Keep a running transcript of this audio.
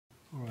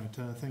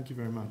right, thank you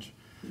very much.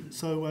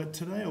 So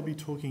today I'll be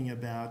talking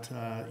about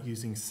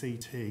using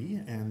CT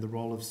and the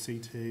role of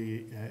CT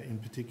in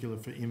particular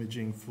for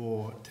imaging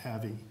for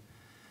TAVI.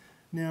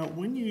 Now,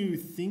 when you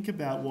think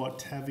about what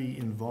TAVI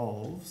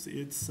involves,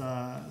 it's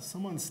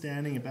someone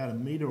standing about a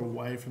metre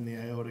away from the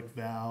aortic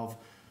valve,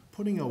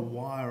 putting a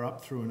wire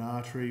up through an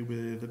artery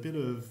with a bit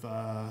of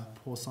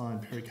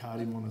porcine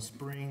pericardium on a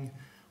spring.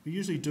 We're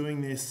usually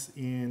doing this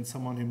in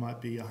someone who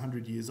might be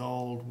 100 years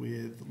old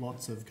with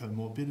lots of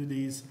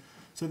comorbidities.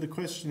 So the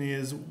question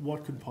is,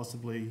 what could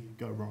possibly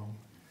go wrong?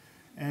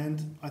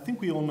 And I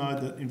think we all know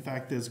that, in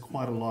fact, there's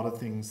quite a lot of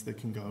things that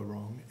can go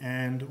wrong.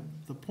 And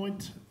the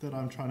point that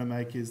I'm trying to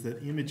make is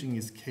that imaging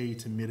is key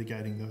to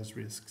mitigating those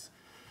risks.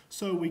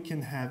 So we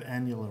can have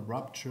annular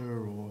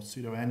rupture or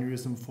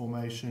pseudoaneurysm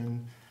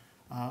formation.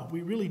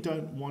 We really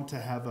don't want to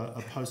have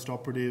a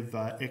post-operative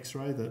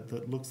X-ray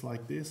that looks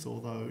like this,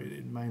 although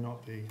it may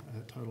not be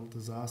a total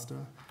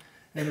disaster.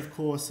 And of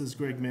course, as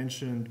Greg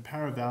mentioned,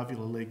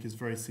 paravalvular leak is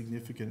very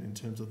significant in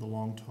terms of the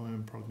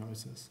long-term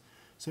prognosis.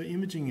 So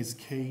imaging is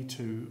key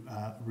to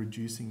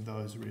reducing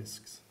those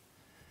risks.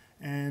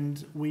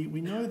 And we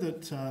know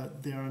that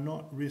there are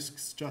not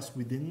risks just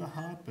within the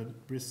heart, but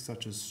risks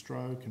such as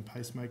stroke and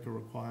pacemaker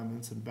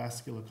requirements and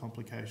vascular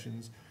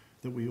complications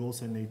that we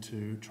also need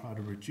to try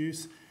to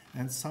reduce.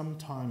 And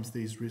sometimes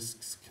these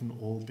risks can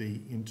all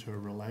be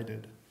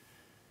interrelated.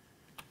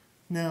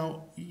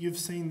 Now, you've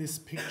seen this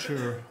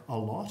picture a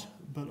lot,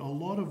 but a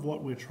lot of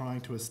what we're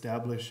trying to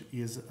establish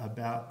is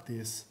about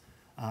this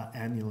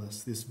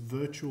annulus, this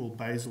virtual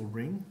basal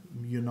ring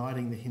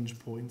uniting the hinge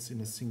points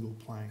in a single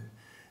plane.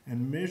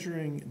 And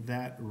measuring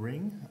that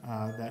ring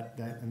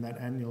and that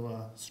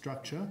annular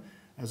structure,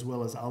 as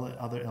well as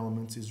other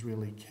elements, is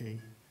really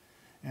key.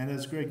 And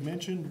as Greg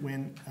mentioned,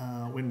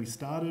 when we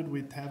started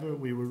with TAVR,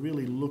 we were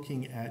really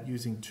looking at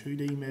using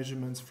 2D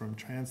measurements from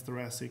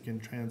transthoracic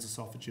and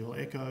transesophageal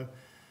echo.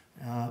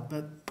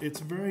 But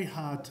it's very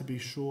hard to be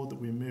sure that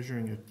we're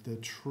measuring the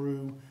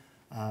true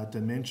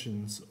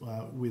dimensions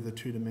with a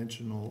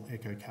two-dimensional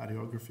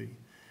echocardiography.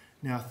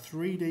 Now,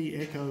 3D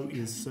echo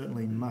is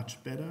certainly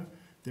much better.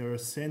 There are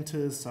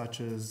centres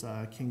such as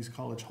King's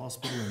College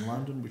Hospital in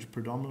London, which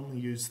predominantly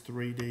use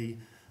 3D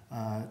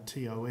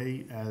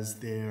TOE as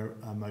their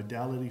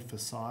modality for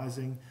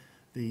sizing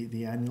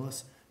the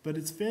annulus. But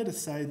it's fair to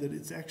say that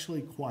it's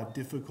actually quite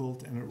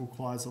difficult and it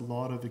requires a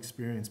lot of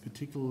experience,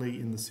 particularly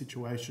in the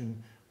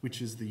situation which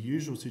is the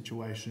usual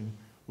situation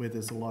where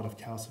there's a lot of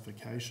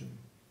calcification.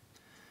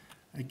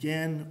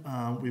 Again,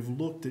 we've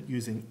looked at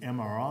using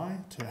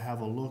MRI to have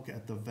a look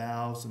at the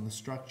valves and the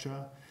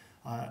structure.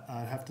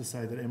 I have to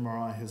say that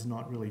MRI has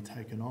not really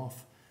taken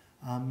off.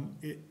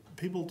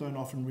 People don't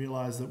often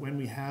realise that when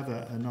we have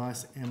a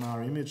nice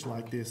MR image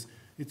like this,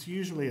 it's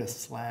usually a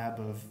slab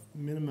of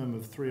minimum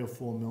of 3 or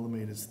 4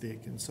 millimetres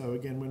thick. And so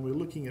again, when we're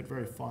looking at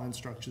very fine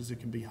structures, it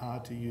can be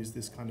hard to use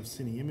this kind of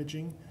cine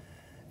imaging.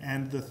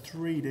 And the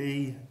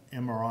 3D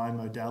MRI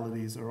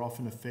modalities are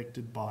often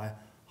affected by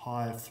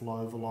high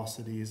flow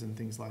velocities and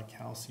things like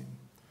calcium.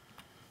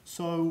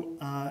 So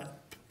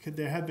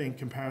there have been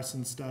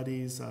comparison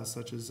studies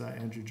such as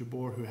Andrew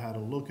Jabor, who had a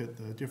look at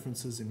the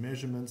differences in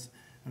measurements.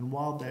 And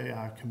while they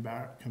are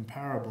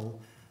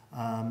comparable,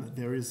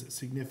 there is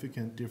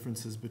significant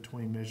differences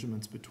between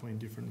measurements between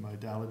different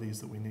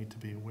modalities that we need to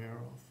be aware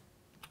of.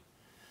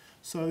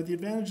 So the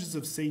advantages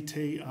of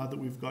CT are that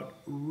we've got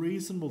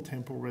reasonable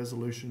temporal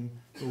resolution,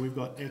 but we've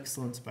got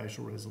excellent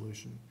spatial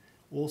resolution.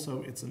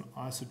 Also, it's an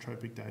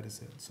isotropic data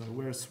set. So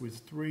whereas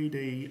with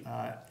 3D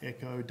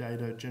echo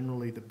data,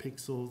 generally the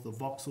pixels, the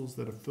voxels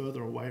that are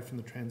further away from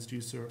the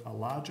transducer are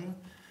larger.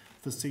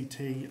 For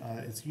CT,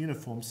 it's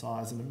uniform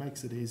size and it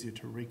makes it easier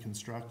to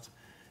reconstruct.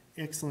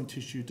 Excellent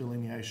tissue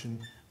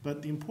delineation.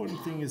 But the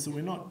important thing is that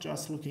we're not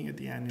just looking at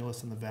the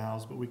annulus and the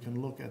valves, but we can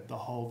look at the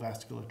whole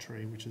vascular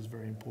tree, which is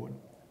very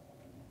important.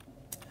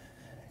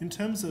 In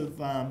terms of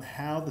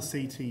how the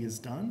CT is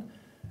done,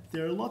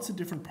 there are lots of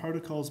different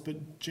protocols,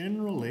 but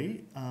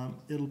generally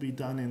it'll be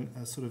done in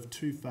a sort of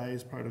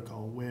two-phase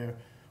protocol where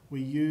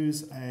we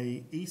use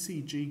a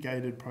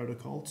ECG-gated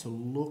protocol to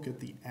look at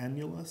the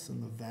annulus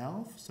and the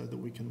valve so that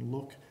we can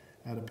look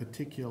at a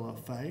particular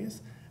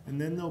phase, and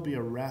then there'll be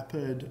a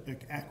rapid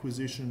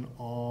acquisition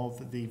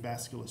of the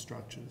vascular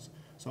structures.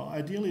 So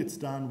ideally it's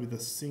done with a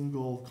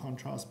single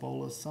contrast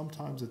bolus.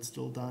 Sometimes it's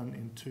still done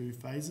in 2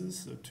 phases,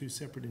 so 2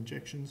 separate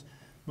injections.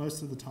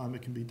 Most of the time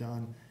it can be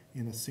done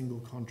in a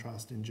single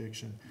contrast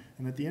injection.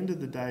 And at the end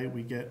of the day,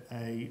 we get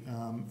a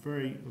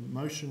very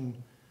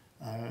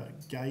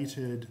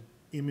motion-gated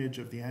image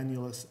of the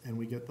annulus, and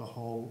we get the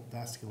whole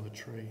vascular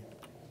tree.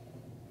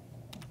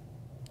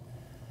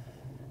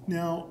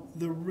 Now,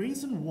 the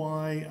reason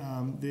why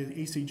the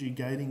ECG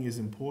gating is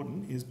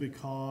important is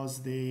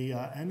because the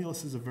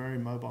annulus is a very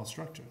mobile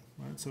structure,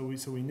 right? So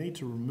we need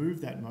to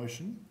remove that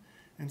motion.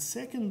 And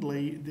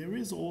secondly, there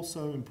is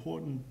also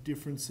important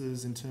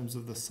differences in terms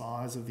of the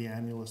size of the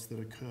annulus that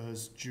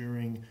occurs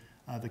during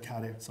the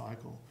cardiac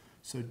cycle.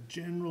 So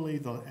generally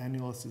the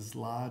annulus is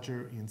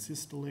larger in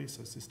systole,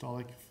 so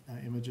systolic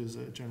images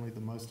are generally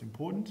the most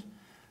important.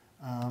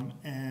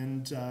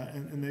 And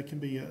there can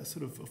be a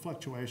sort of a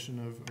fluctuation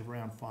of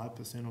around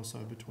 5% or so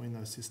between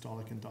those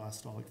systolic and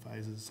diastolic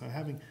phases. So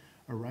having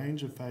a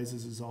range of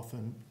phases is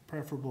often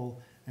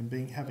preferable, and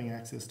having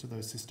access to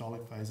those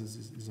systolic phases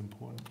is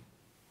important.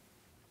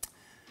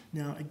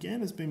 Now,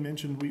 again, as been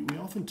mentioned, we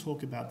often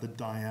talk about the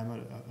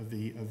diameter of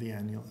the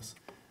annulus.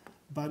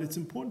 But it's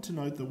important to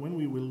note that when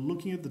we were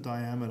looking at the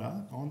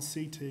diameter on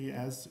CT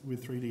as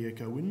with 3D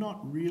echo, we're not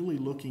really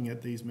looking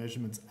at these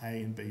measurements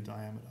A and B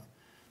diameter.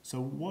 So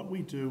what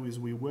we do is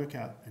we work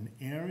out an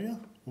area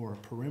or a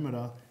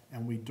perimeter,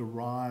 and we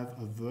derive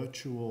a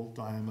virtual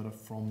diameter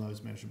from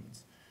those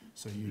measurements.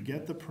 So you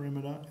get the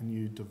perimeter and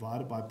you divide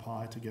it by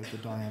pi to get the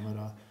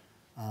diameter,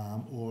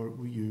 or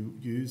you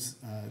use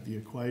the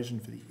equation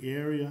for the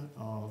area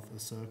of a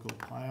circle,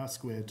 pi r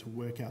squared, to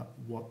work out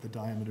what the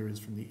diameter is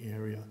from the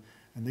area.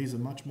 And these are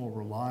much more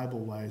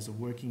reliable ways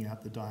of working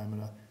out the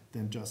diameter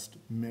than just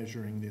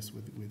measuring this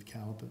with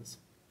calipers.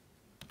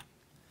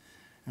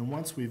 And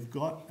once we've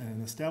got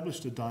and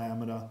established a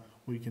diameter,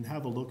 we can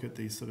have a look at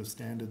these sort of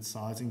standard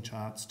sizing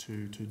charts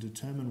to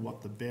determine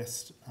what the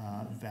best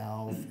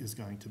valve is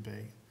going to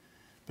be.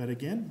 But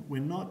again,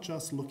 we're not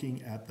just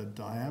looking at the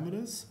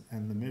diameters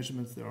and the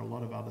measurements. There are a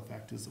lot of other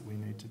factors that we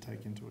need to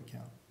take into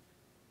account.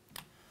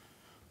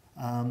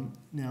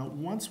 Now,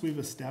 once we've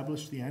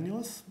established the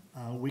annulus,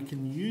 we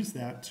can use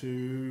that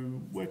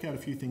to work out a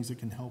few things that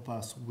can help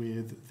us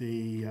with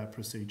the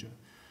procedure.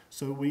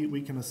 So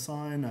we can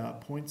assign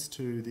points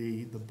to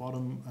the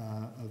bottom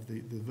of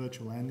the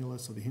virtual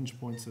annulus, or the hinge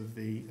points of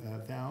the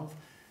valve,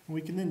 and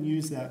we can then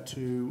use that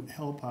to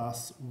help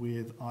us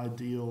with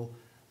ideal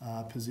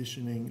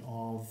positioning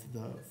of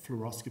the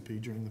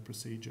fluoroscopy during the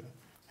procedure.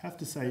 I have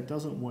to say it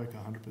doesn't work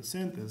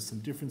 100%. There's some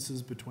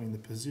differences between the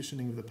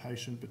positioning of the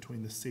patient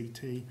between the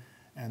CT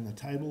and the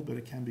table, but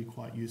it can be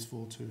quite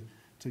useful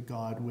to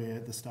guide where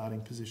the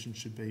starting position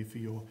should be for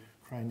your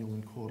cranial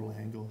and caudal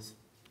angles.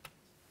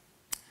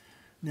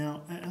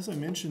 Now, as I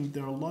mentioned,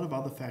 there are a lot of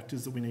other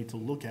factors that we need to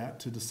look at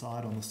to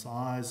decide on the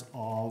size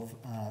of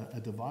a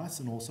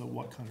device and also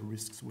what kind of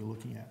risks we're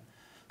looking at.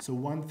 So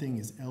one thing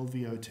is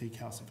LVOT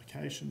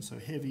calcification. So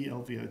heavy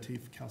LVOT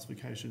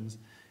calcifications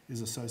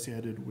is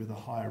associated with a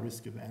higher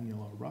risk of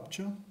annular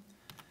rupture.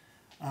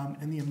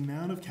 And the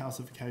amount of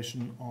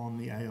calcification on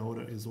the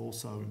aorta is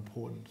also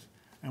important.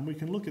 And we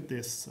can look at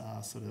this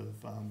sort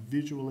of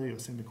visually or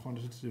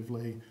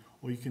semi-quantitatively,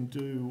 or you can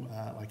do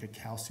like a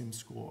calcium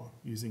score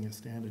using a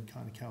standard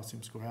kind of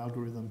calcium score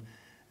algorithm.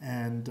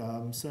 And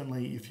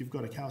certainly if you've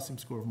got a calcium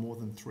score of more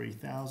than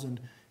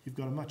 3,000, you've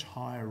got a much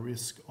higher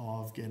risk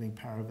of getting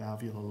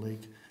paravalvular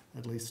leak,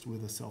 at least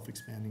with a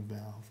self-expanding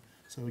valve.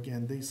 So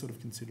again, these sort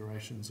of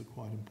considerations are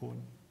quite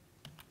important.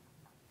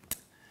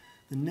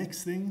 The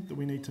next thing that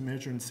we need to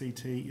measure in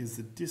CT is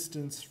the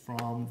distance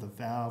from the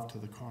valve to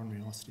the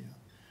coronary ostia.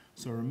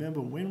 So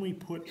remember, when we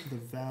put the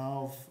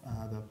valve,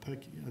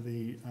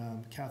 the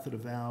catheter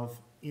valve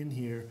in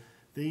here,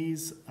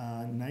 these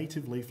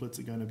native leaflets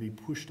are going to be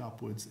pushed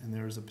upwards, and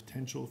there is a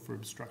potential for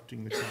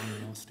obstructing the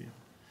coronary ostia.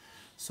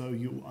 So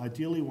you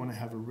ideally want to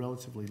have a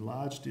relatively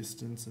large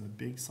distance and a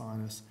big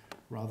sinus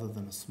rather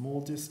than a small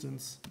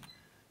distance.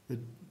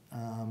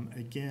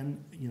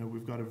 Again,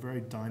 we've got a very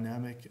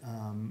dynamic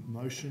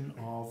motion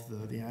of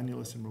the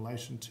annulus in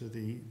relation to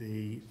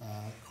the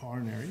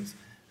coronaries.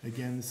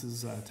 Again, this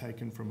is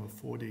taken from a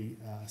 4D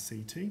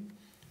CT.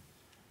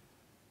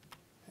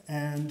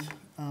 And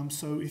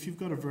so if you've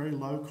got a very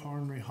low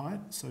coronary height,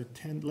 so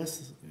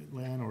less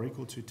than or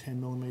equal to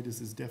 10 millimeters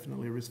is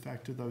definitely a risk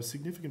factor, though a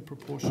significant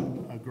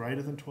proportion are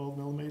greater than 12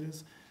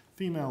 millimeters.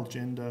 Female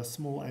gender,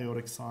 small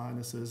aortic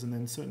sinuses, and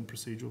then certain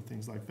procedural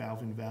things like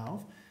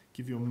valve-in-valve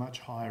give you a much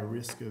higher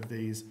risk of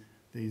these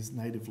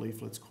native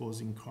leaflets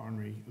causing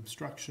coronary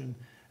obstruction.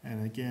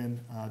 And again,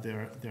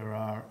 there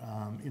are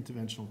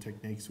interventional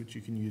techniques which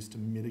you can use to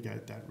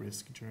mitigate that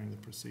risk during the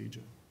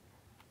procedure.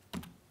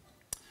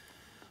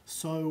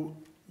 So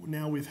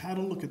now we've had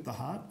a look at the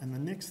heart, and the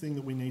next thing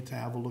that we need to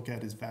have a look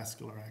at is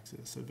vascular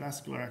access. So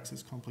vascular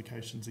access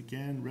complications,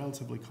 again,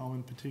 relatively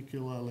common,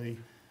 particularly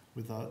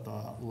with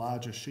the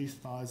larger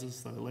sheath sizes,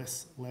 so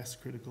less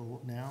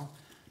critical now.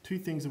 Two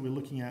things that we're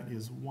looking at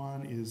is,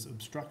 one is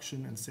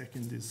obstruction, and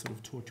second is sort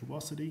of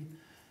tortuosity.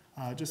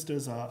 Just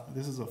as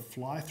this is a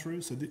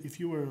fly-through, so if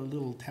you were a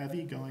little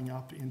TAVI going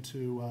up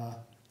into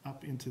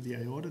the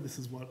aorta, this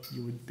is what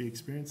you would be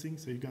experiencing.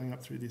 So you're going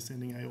up through the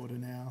ascending aorta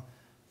now.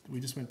 We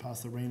just went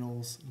past the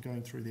renals,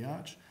 going through the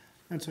arch.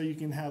 And so you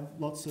can have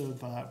lots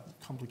of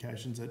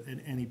complications at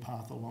any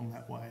path along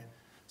that way.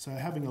 So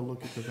having a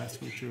look at the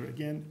vasculature,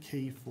 again,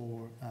 key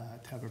for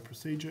TAVR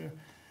procedure.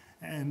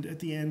 And at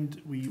the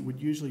end, we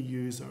would usually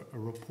use a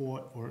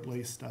report, or at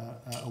least a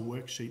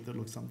worksheet that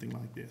looks something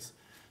like this.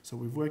 So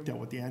we've worked out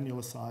what the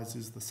annular size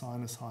is, the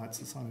sinus heights,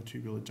 the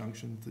sinotubular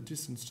junctions, the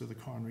distance to the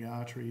coronary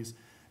arteries,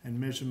 and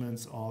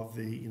measurements of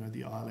the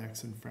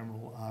iliacs and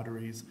femoral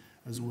arteries,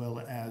 as well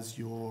as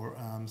your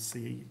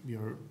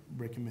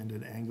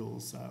recommended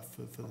angles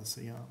for the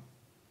C-arm.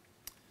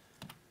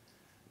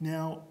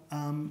 Now,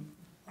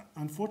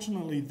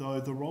 unfortunately, though,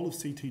 the role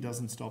of CT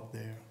doesn't stop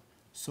there.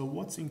 So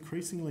what's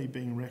increasingly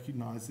being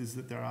recognised is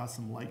that there are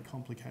some late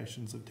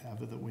complications of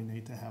TAVR that we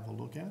need to have a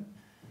look at.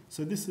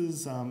 So this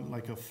is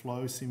like a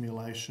flow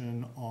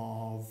simulation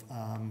of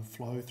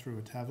flow through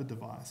a TAVR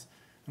device.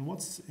 And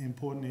what's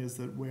important is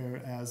that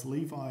whereas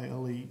Levi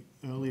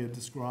earlier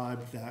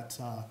described that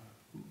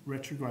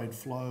retrograde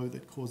flow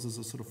that causes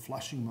a sort of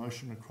flushing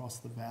motion across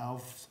the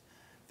valves,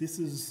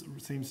 this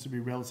seems to be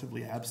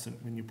relatively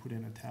absent when you put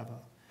in a TAVR.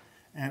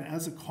 And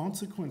as a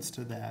consequence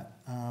to that,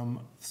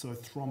 so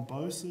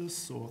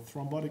thrombosis or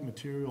thrombotic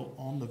material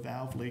on the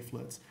valve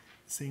leaflets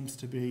seems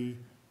to be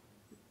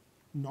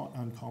not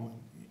uncommon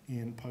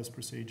in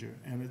post-procedure.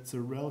 And it's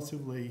a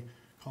relatively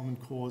common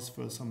cause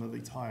for some of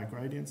these higher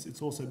gradients.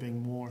 It's also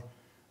being more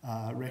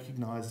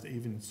recognised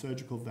even in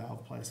surgical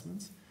valve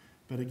placements.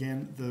 But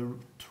again, the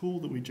tool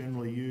that we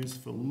generally use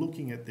for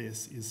looking at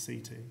this is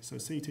CT. So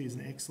CT is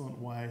an excellent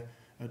way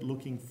at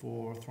looking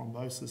for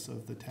thrombosis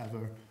of the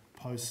TAVR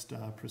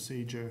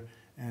post-procedure,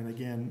 and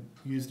again,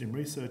 used in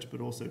research,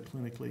 but also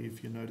clinically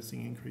if you're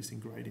noticing increasing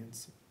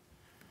gradients.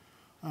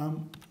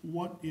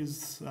 What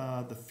is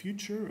the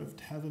future of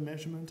TAVR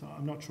measurement?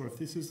 I'm not sure if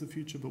this is the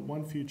future, but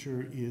one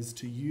future is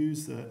to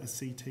use a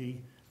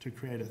CT to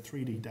create a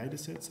 3D data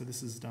set. So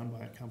this is done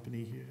by a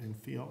company here in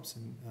FEOPS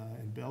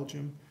in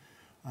Belgium.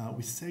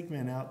 We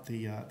segment out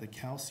the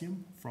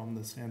calcium from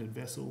the standard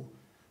vessel,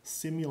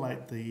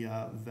 simulate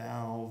the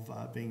valve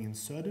being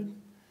inserted.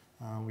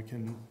 We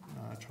can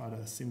try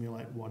to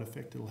simulate what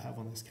effect it'll have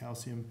on this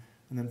calcium.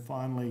 And then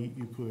finally,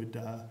 you could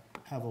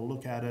have a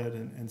look at it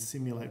and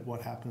simulate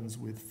what happens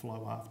with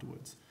flow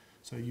afterwards.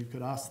 So you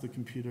could ask the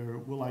computer,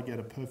 will I get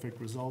a perfect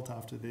result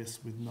after this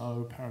with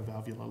no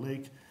paravalvular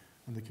leak?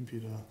 And the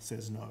computer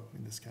says no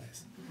in this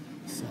case.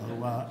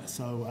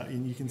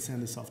 And you can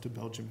send this off to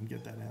Belgium and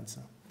get that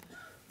answer.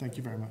 Thank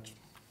you very much.